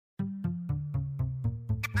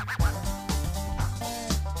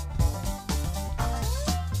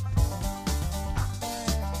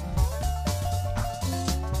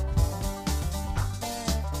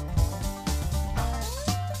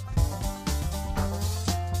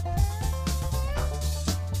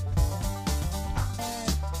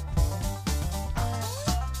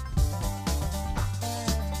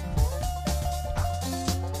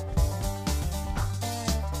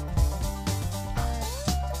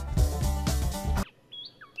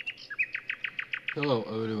Hello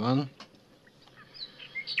everyone.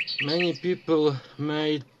 Many people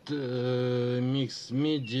made mixed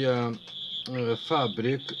media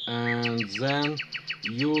fabric and then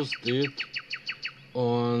used it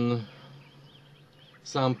on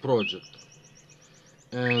some project,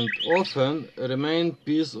 and often remain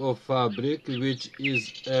piece of fabric which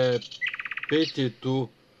is a pity to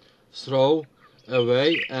throw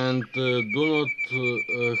away and do not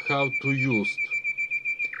how to use.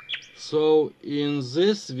 So in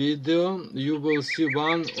this video you will see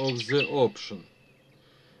one of the option,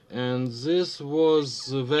 and this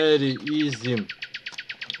was a very easy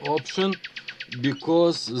option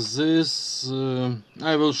because this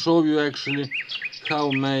I will show you actually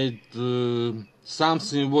how made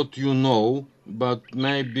something what you know, but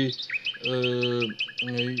maybe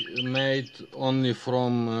made only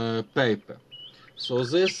from paper. So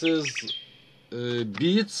this is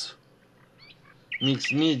beads,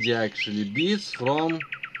 mixed media actually, beads from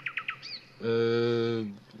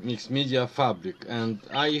mixed media fabric, and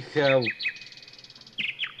I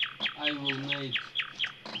will make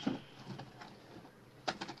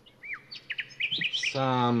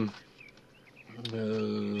some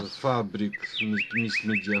fabric, mixed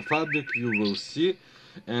media fabric, you will see,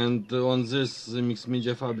 and on this mixed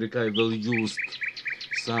media fabric I will use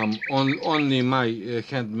some only my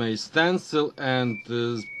handmade stencil and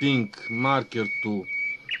pink marker to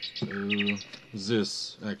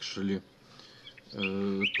this actually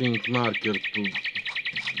pink marker to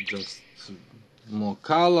just more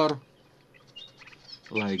color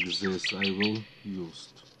like this. I will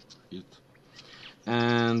use it,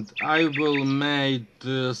 and I will make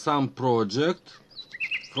some project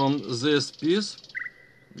from this piece.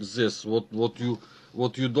 This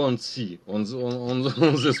what you don't see on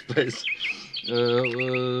this page.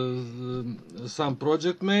 Some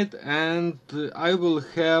project made, and I will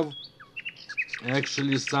have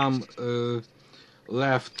actually some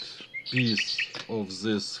left piece of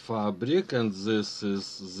this fabric, and this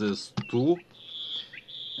is this too,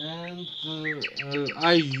 and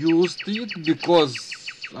I used it because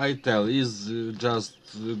I tell is just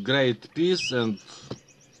a great piece, and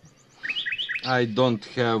I don't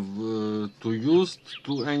have to use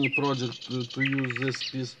to any project to use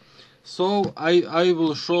this piece. So I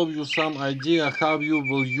will show you some idea how you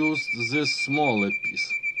will use this smaller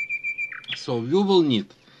piece. So you will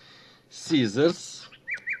need scissors,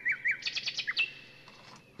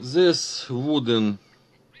 this wooden,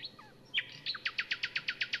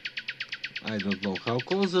 I don't know how to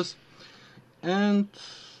call this, and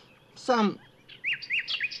some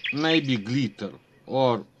maybe glitter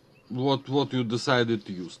or what you decided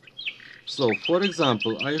to use. So for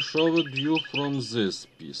example, I showed you from this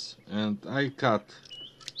piece, and I cut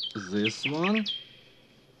this one,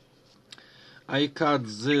 I cut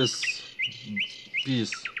this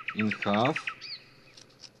piece in half,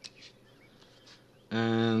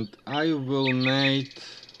 and I will make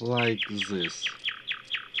like this.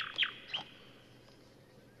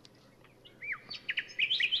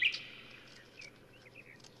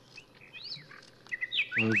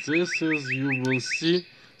 And this is, you will see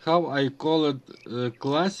how I call it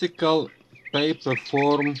classical paper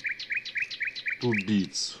form to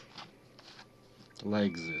beads,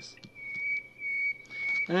 like this.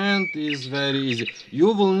 And it's very easy.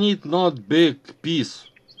 You will need not big piece,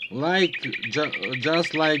 like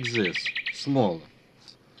just like this, small.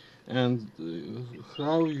 And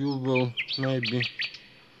how you will, maybe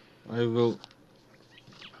I will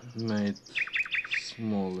make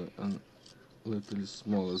smaller and little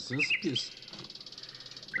smaller this piece,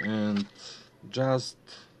 and just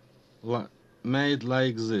made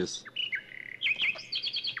like this.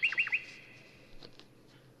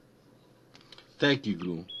 Tacky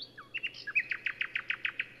glue.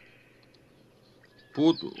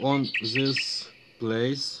 Put on this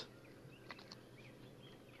place,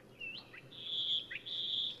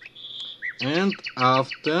 and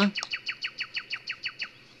after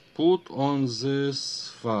put on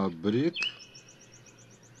this fabric.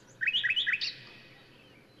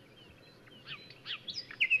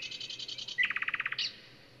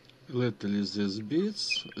 Little is this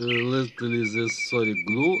beads, little is this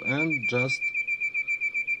glue, and just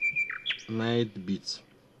made beads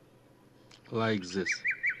like this,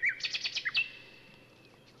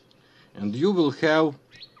 and you will have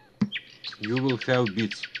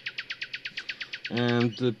beads.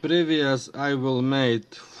 And the previous I will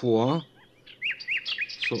made 4,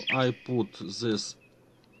 so I put this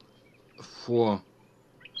 4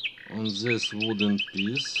 on this wooden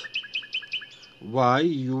piece. Why?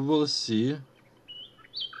 You will see.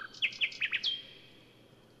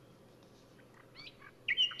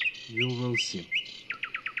 You will see.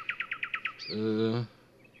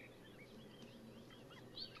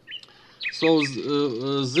 So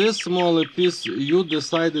this small piece, you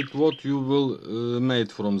decided what you will make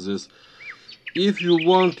from this. If you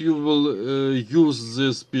want, you will use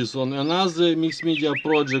this piece on another mixed media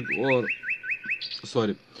project,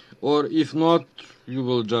 or if not, you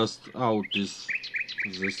will just out this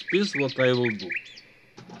piece. What I will do.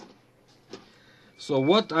 So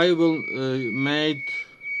what I will make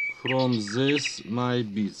from this my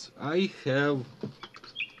beads. I have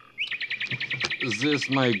this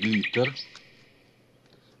my glitter,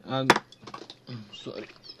 and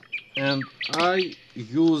I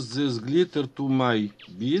use this glitter to my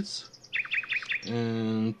beads,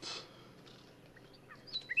 and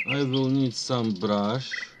I will need some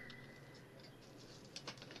brush.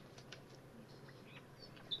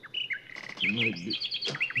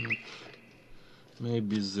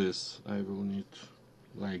 Maybe this I will need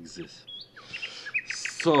like this.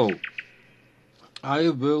 So I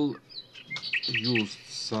will use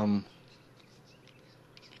some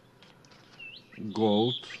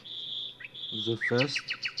gold the first,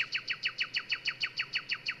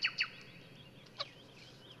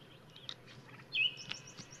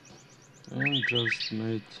 and just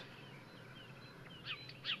make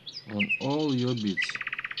on all your beads.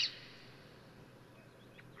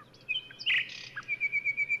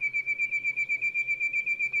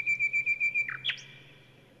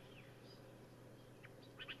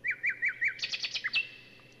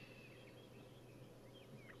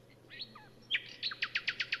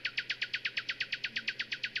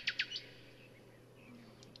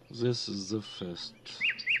 This is the first.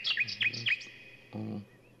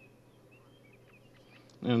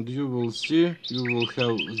 And you will see, you will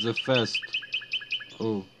have the first.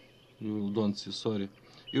 Oh, you don't see, sorry.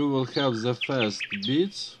 You will have the first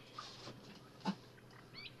beads.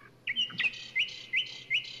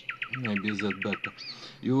 Maybe that better.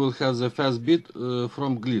 You will have the first bead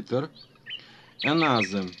from glitter.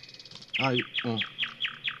 Another.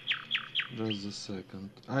 Just a second.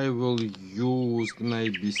 I will use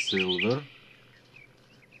maybe silver.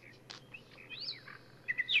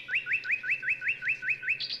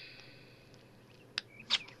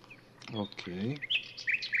 Okay.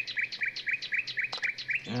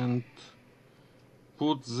 And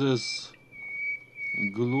put this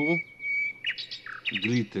glue,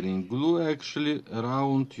 glittering glue actually,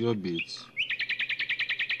 around your beads.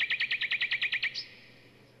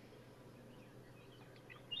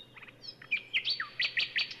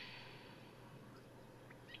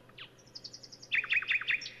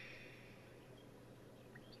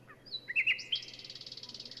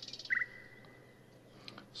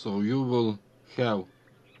 So you will have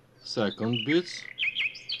second beads,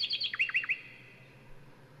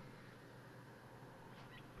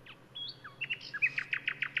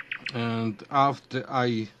 and after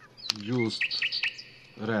I used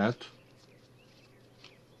red,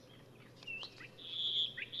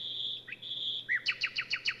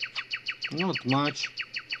 not much,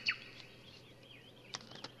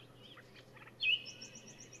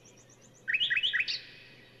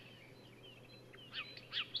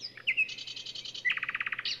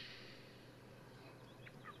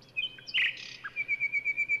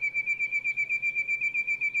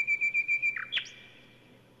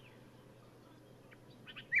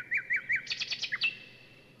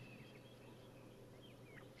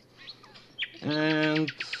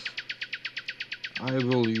 and I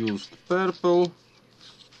will use purple.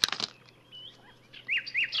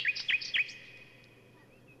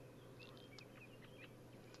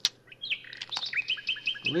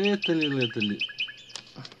 Little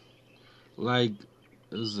like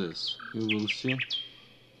this, you will see.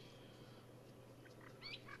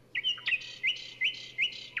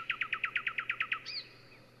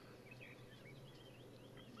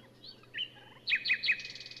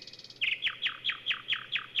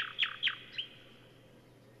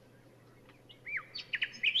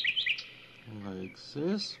 Like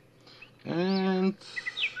this, and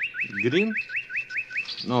green,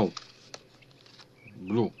 no,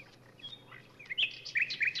 blue.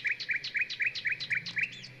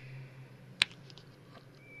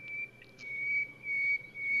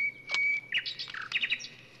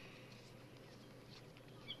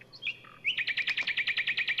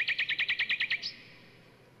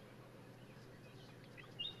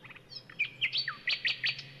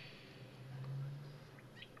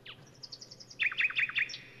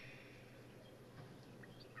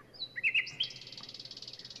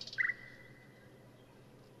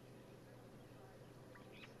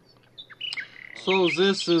 So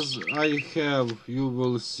this is, you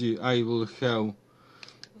will see, I will have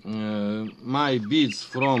my beads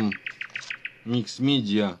from mixed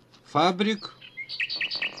media fabric.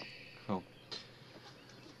 How?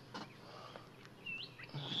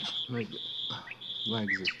 Maybe like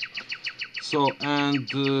this. So,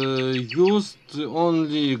 and used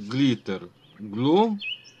only glitter glue.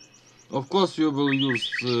 Of course, you will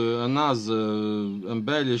use another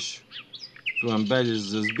to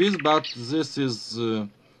embellish this piece, but this is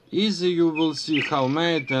easy. You will see how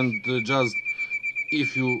made, and just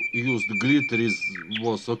if you used glitter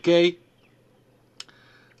was okay.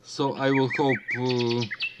 So I will hope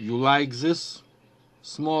you like this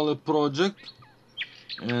smaller project,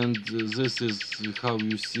 and this is how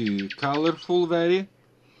you see colorful very.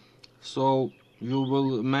 So you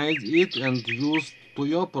will make it and use to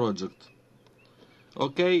your project.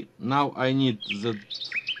 Okay, now I need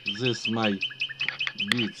this my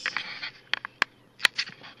beads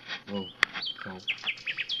how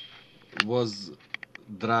was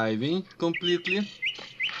drying completely,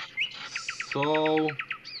 so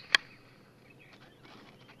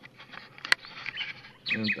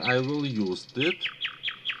and I will use it.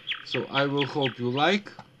 So I will hope you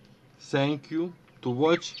like. Thank you to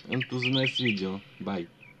watch, and to the next video. Bye.